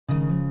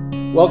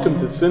Welcome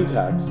to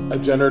Syntax, a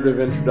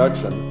Generative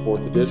Introduction,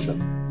 4th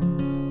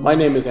edition. My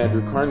name is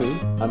Andrew Carnie.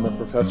 I'm a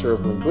professor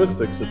of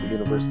linguistics at the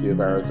University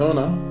of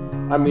Arizona.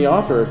 I'm the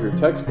author of your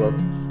textbook,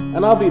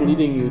 and I'll be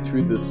leading you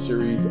through this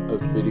series of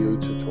video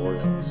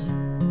tutorials.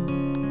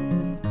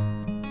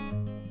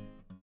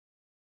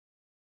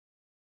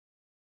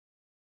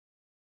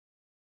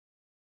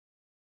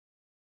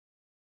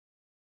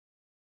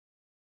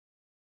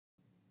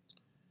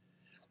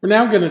 We're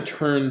now going to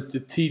turn to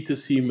T to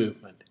C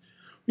movement.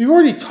 We've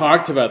already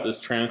talked about this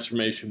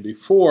transformation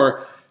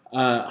before,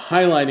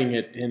 highlighting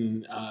it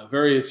in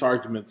various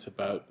arguments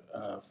about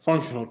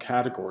functional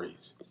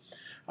categories.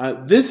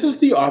 This is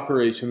the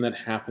operation that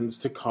happens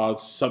to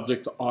cause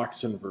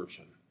subject-aux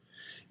inversion.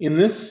 In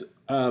this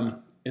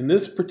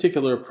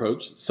particular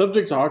approach,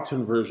 subject-aux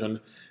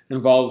inversion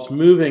involves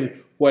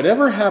moving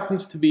whatever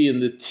happens to be in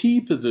the T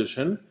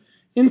position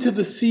into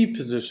the C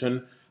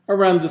position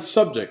around the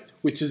subject,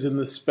 which is in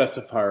the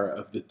specifier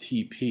of the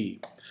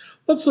TP.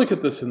 Let's look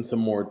at this in some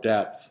more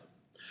depth.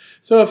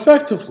 So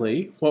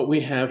effectively, what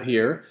we have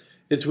here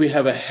is we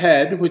have a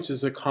head, which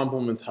is a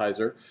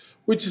complementizer,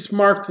 which is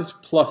marked as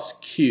plus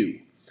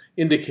Q,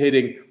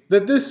 indicating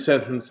that this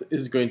sentence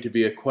is going to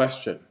be a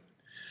question.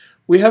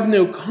 We have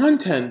no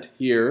content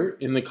here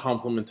in the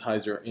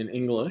complementizer in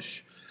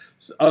English,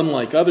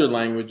 unlike other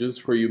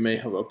languages where you may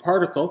have a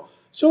particle,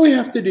 so we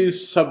have to do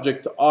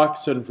subject-aux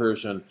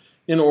inversion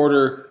in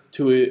order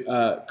to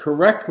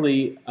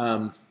correctly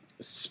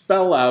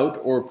spell out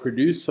or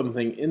produce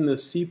something in the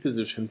C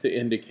position to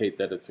indicate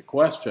that it's a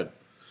question.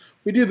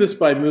 We do this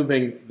by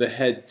moving the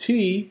head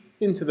T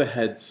into the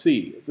head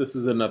C. This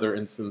is another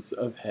instance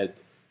of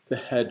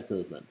head-to-head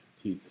movement,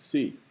 T to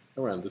C,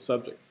 around the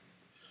subject.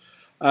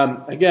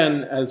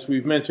 Again, as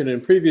we've mentioned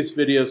in previous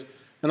videos,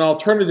 an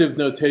alternative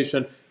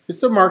notation is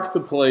to mark the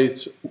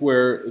place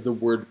where the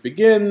word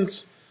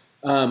begins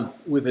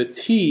with a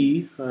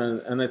T,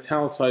 an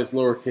italicized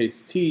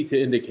lowercase t, to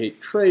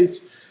indicate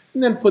trace,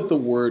 and then put the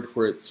word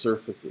where it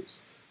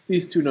surfaces.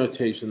 These two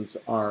notations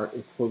are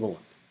equivalent.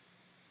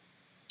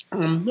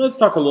 Let's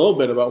talk a little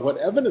bit about what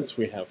evidence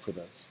we have for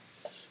this.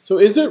 So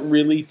is it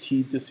really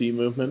T to C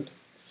movement?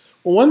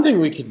 Well, one thing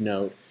we could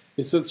note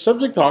is that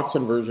subject-aux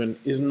inversion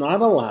is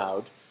not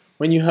allowed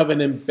when you have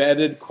an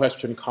embedded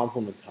question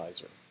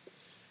complementizer.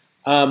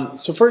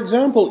 So for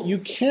example, you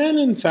can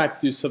in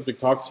fact do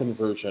subject-aux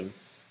inversion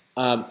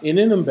in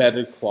an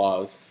embedded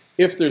clause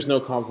if there's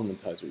no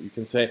complementizer. You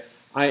can say,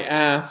 I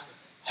asked,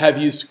 have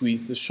you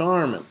squeezed the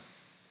Charmin?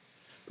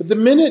 But the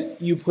minute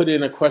you put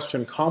in a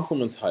question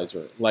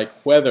complementizer, like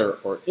whether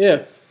or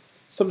if,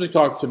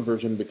 subject-aux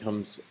inversion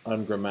becomes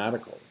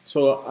ungrammatical.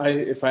 So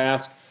if I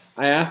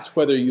asked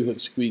whether you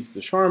have squeezed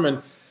the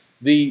Charmin,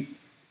 the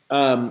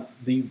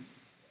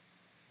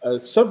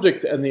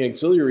subject and the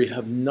auxiliary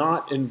have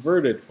not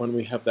inverted when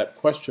we have that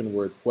question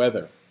word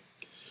whether.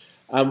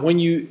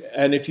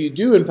 If you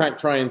do in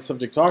fact try and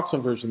subject-aux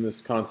inversion in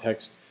this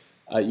context,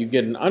 you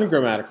get an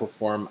ungrammatical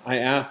form. I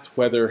asked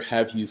whether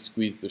have you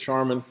squeezed the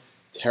Charmin?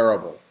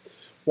 Terrible.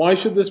 Why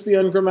should this be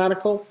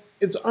ungrammatical?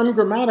 It's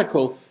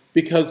ungrammatical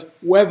because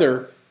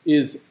whether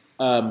is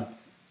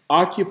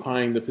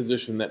occupying the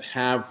position that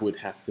have would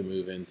have to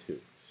move into.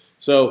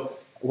 So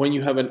when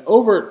you have an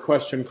overt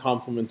question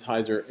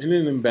complementizer in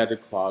an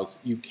embedded clause,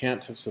 you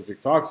can't have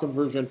subject-aux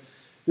inversion.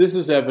 This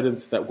is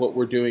evidence that what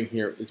we're doing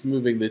here is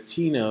moving the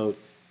T node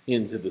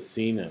into the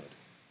C node.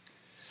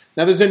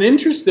 Now there's an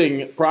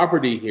interesting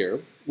property here,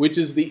 which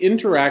is the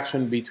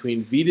interaction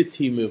between V to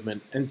T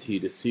movement and T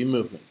to C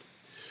movement.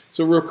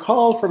 So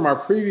recall from our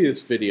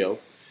previous video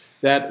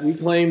that we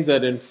claimed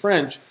that in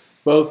French,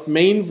 both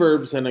main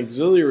verbs and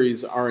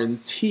auxiliaries are in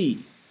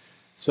T.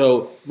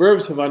 So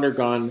verbs have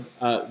undergone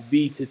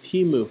V to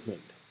T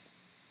movement.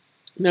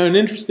 Now an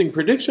interesting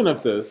prediction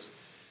of this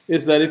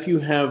is that if you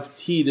have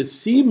T to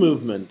C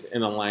movement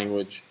in a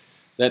language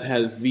that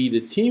has V to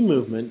T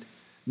movement,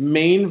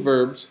 main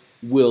verbs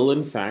will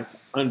in fact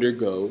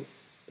undergo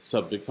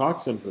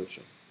subject-aux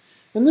inversion.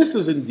 And this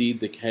is indeed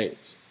the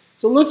case.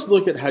 So let's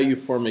look at how you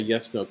form a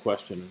yes-no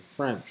question in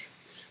French.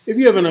 If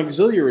you have an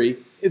auxiliary,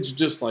 it's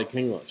just like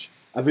English.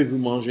 Avez-vous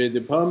mangé des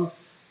pommes?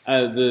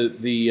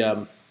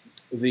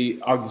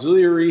 The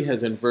auxiliary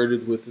has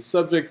inverted with the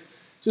subject.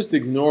 Just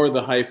ignore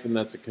the hyphen.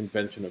 That's a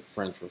convention of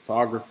French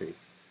orthography.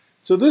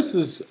 So this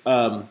is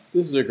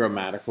a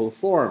grammatical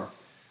form.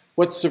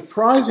 What's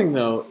surprising,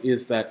 though,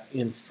 is that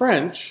in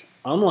French,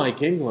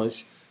 unlike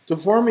English, to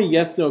form a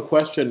yes-no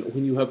question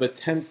when you have a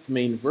tensed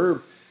main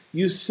verb,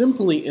 you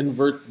simply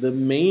invert the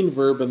main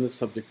verb and the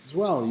subject as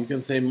well. You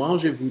can say,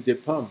 mangez-vous des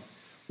pommes,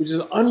 which is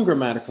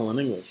ungrammatical in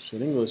English.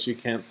 In English, you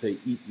can't say,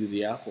 eat you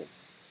the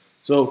apples.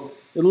 So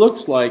it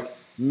looks like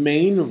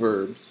main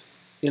verbs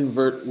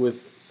invert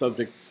with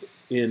subjects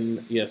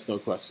in yes-no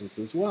questions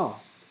as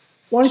well.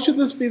 Why should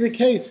this be the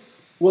case?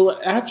 Well, it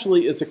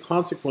actually is a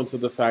consequence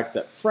of the fact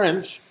that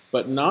French,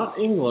 but not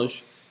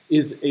English,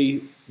 is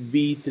a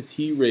V to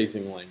T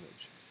raising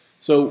language.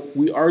 So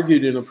we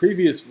argued in a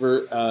previous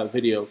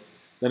video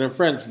that in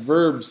French,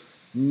 verbs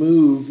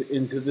move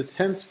into the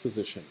tense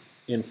position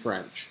in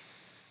French.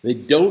 They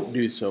don't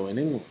do so in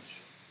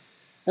English.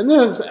 And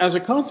thus, as a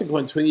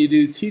consequence, when you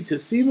do T to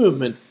C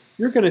movement,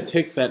 you're going to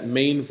take that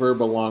main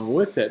verb along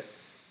with it,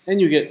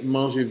 and you get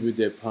mangez-vous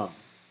des pommes.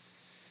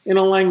 In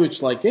a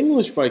language like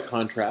English, by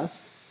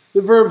contrast,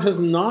 the verb has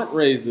not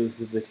raised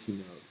into the T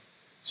node.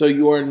 So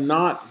you are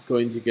not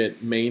going to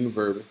get main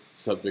verb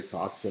subject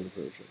aux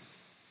inversion.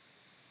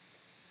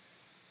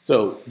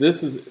 So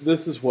this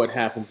is what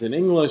happens in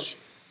English.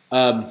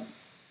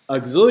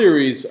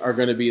 Auxiliaries are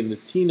going to be in the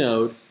T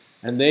node,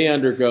 and they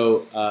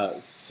undergo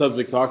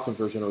subject aux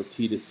inversion or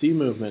T to C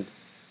movement.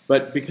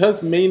 But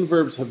because main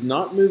verbs have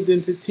not moved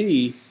into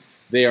T,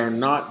 they are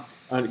not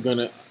going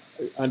to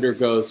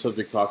undergo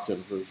subject aux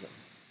inversion.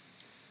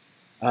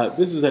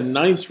 This is a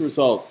nice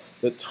result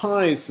that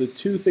ties the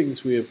two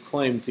things we have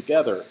claimed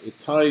together. It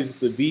ties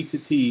the V to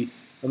T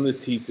and the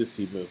T to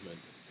C movement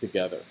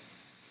together.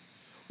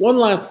 One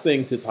last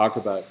thing to talk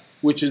about,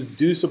 which is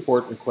do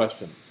support and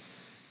questions.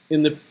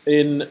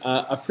 In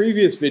a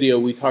previous video,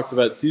 we talked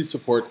about do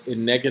support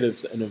in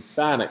negatives and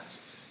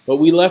emphatics, but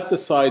we left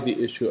aside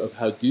the issue of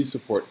how do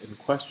support in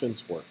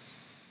questions works.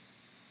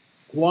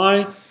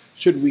 Why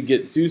should we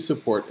get do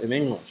support in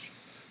English?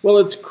 Well,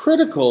 it's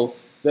critical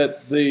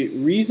that the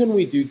reason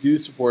we do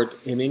support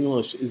in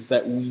English is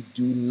that we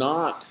do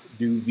not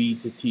do V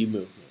to T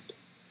movement.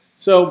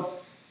 So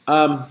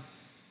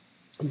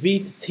V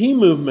to T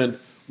movement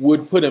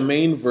would put a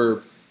main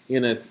verb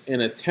in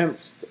a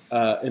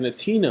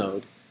T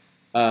node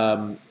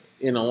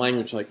in a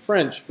language like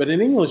French, but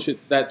in English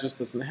that just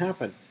doesn't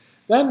happen.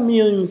 That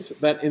means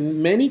that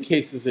in many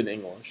cases in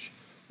English,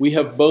 we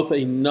have both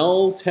a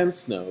null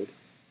tense node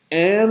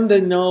and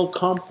a null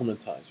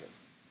complementizer.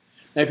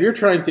 Now, if you're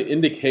trying to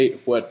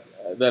indicate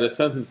that a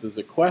sentence is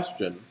a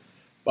question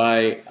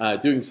by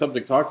doing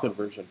subject aux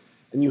inversion,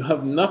 and you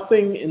have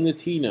nothing in the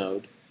T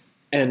node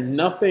and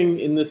nothing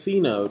in the C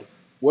node,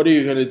 what are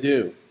you going to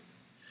do?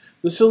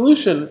 The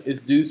solution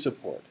is do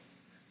support.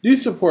 Do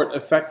support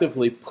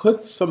effectively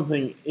puts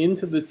something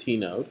into the T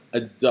node, a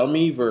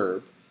dummy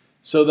verb,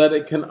 so that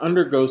it can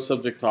undergo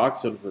subject aux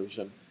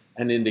inversion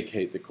and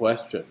indicate the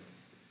question.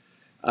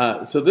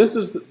 So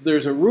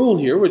there's a rule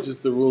here, which is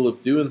the rule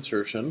of do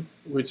insertion,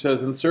 which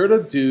says insert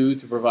a do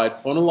to provide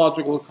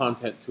phonological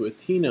content to a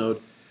T node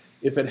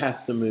if it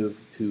has to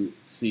move to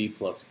C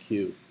plus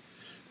Q.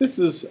 This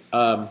is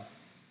a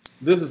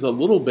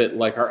little bit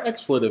like our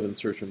expletive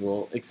insertion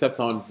rule,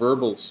 except on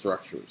verbal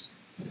structures.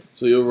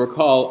 So you'll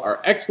recall our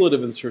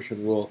expletive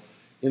insertion rule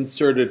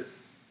inserted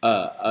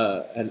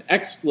an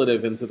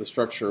expletive into the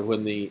structure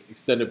when the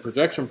extended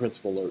projection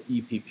principle, or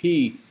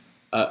EPP,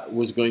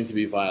 was going to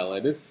be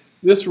violated.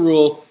 This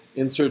rule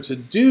inserts a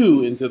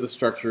do into the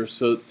structure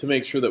to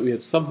make sure that we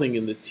have something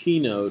in the T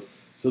node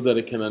so that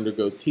it can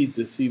undergo T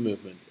to C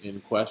movement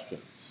in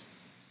questions.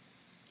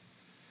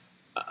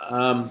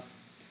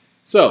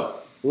 So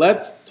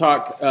let's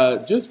talk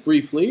just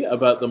briefly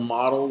about the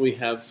model we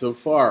have so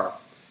far.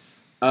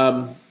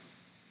 What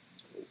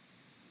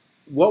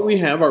we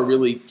have are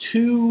really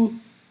two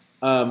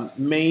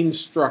main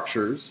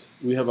structures.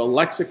 We have a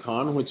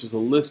lexicon, which is a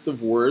list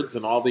of words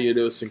and all the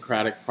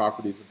idiosyncratic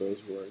properties of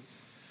those words.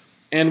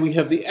 And we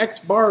have the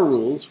X-bar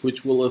rules,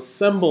 which will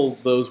assemble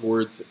those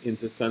words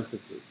into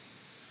sentences.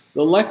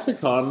 The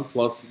lexicon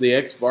plus the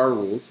X-bar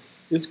rules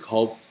is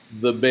called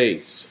the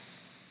base.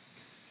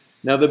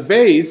 Now the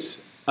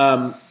base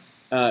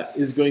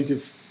is going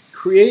to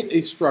create a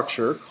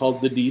structure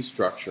called the D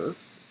structure.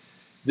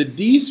 The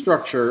D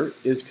structure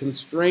is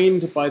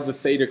constrained by the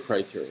theta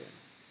criterion.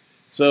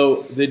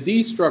 So the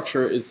D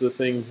structure is the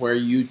thing where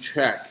you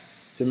check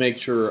to make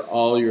sure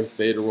all your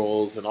theta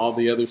roles and all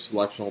the other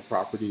selectional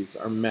properties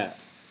are met.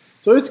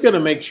 So it's going to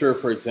make sure,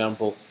 for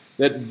example,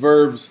 that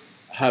verbs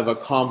have a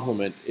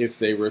complement if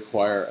they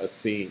require a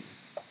theme.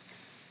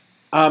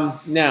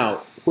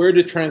 Now, where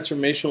do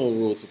transformational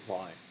rules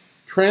apply?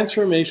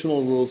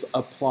 Transformational rules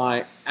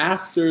apply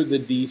after the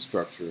D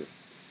structure.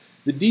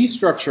 The D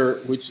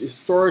structure, which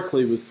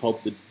historically was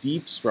called the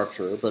deep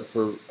structure, but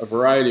for a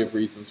variety of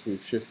reasons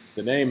we've shifted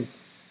the name,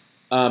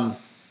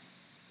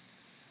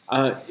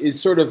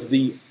 is sort of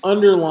the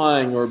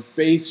underlying or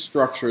base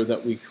structure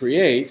that we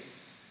create,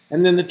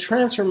 and then the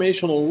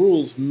transformational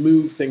rules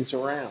move things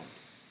around.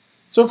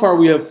 So far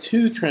we have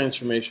two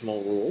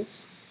transformational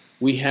rules.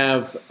 We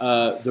have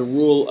the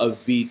rule of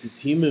V to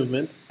T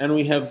movement, and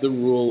we have the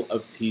rule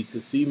of T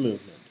to C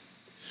movement.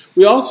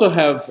 We also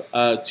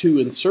have two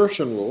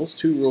insertion rules,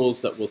 two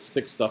rules that will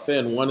stick stuff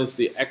in. One is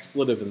the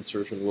expletive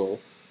insertion rule,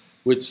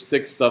 which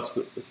sticks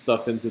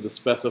stuff into the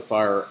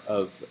specifier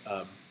of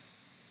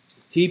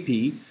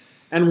TP.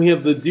 And we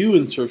have the do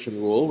insertion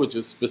rule, which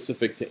is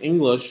specific to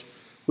English,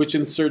 which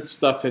inserts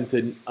stuff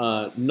into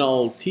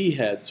null T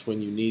heads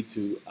when you need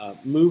to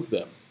move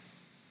them.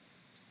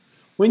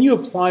 When you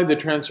apply the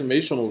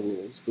transformational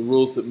rules, the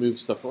rules that move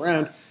stuff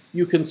around,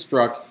 you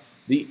construct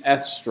the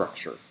S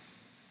structure.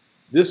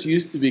 This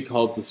used to be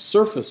called the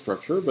surface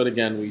structure, but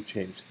again, we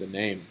changed the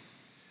name.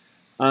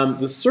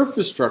 The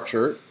surface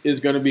structure is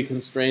going to be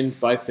constrained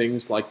by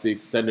things like the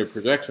extended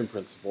projection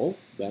principle,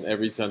 that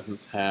every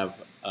sentence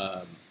have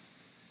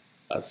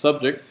a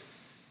subject,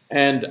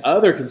 and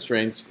other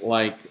constraints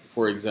like,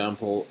 for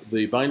example,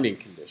 the binding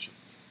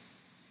conditions.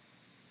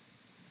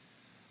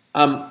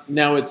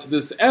 Now, it's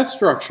this S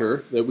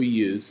structure that we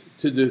use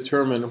to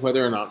determine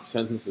whether or not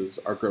sentences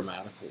are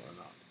grammatical or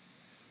not.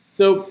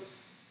 So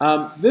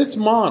this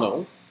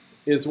model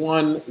is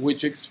one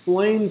which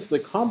explains the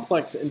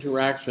complex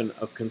interaction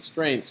of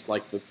constraints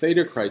like the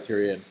theta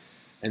criterion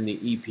and the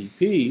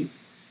EPP,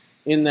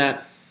 in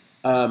that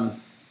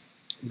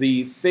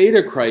the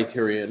theta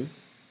criterion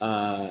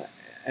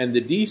and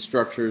the D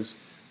structures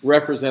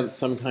represent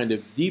some kind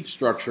of deep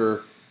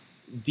structure,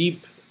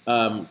 deep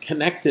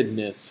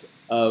connectedness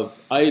of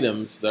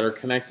items that are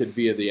connected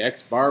via the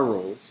X bar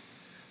rules.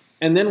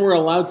 And then we're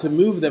allowed to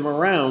move them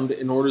around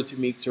in order to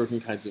meet certain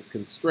kinds of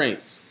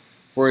constraints.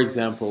 For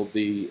example,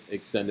 the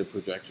extended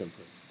projection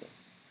principle.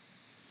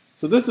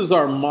 So this is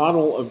our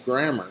model of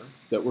grammar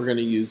that we're going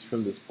to use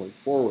from this point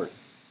forward.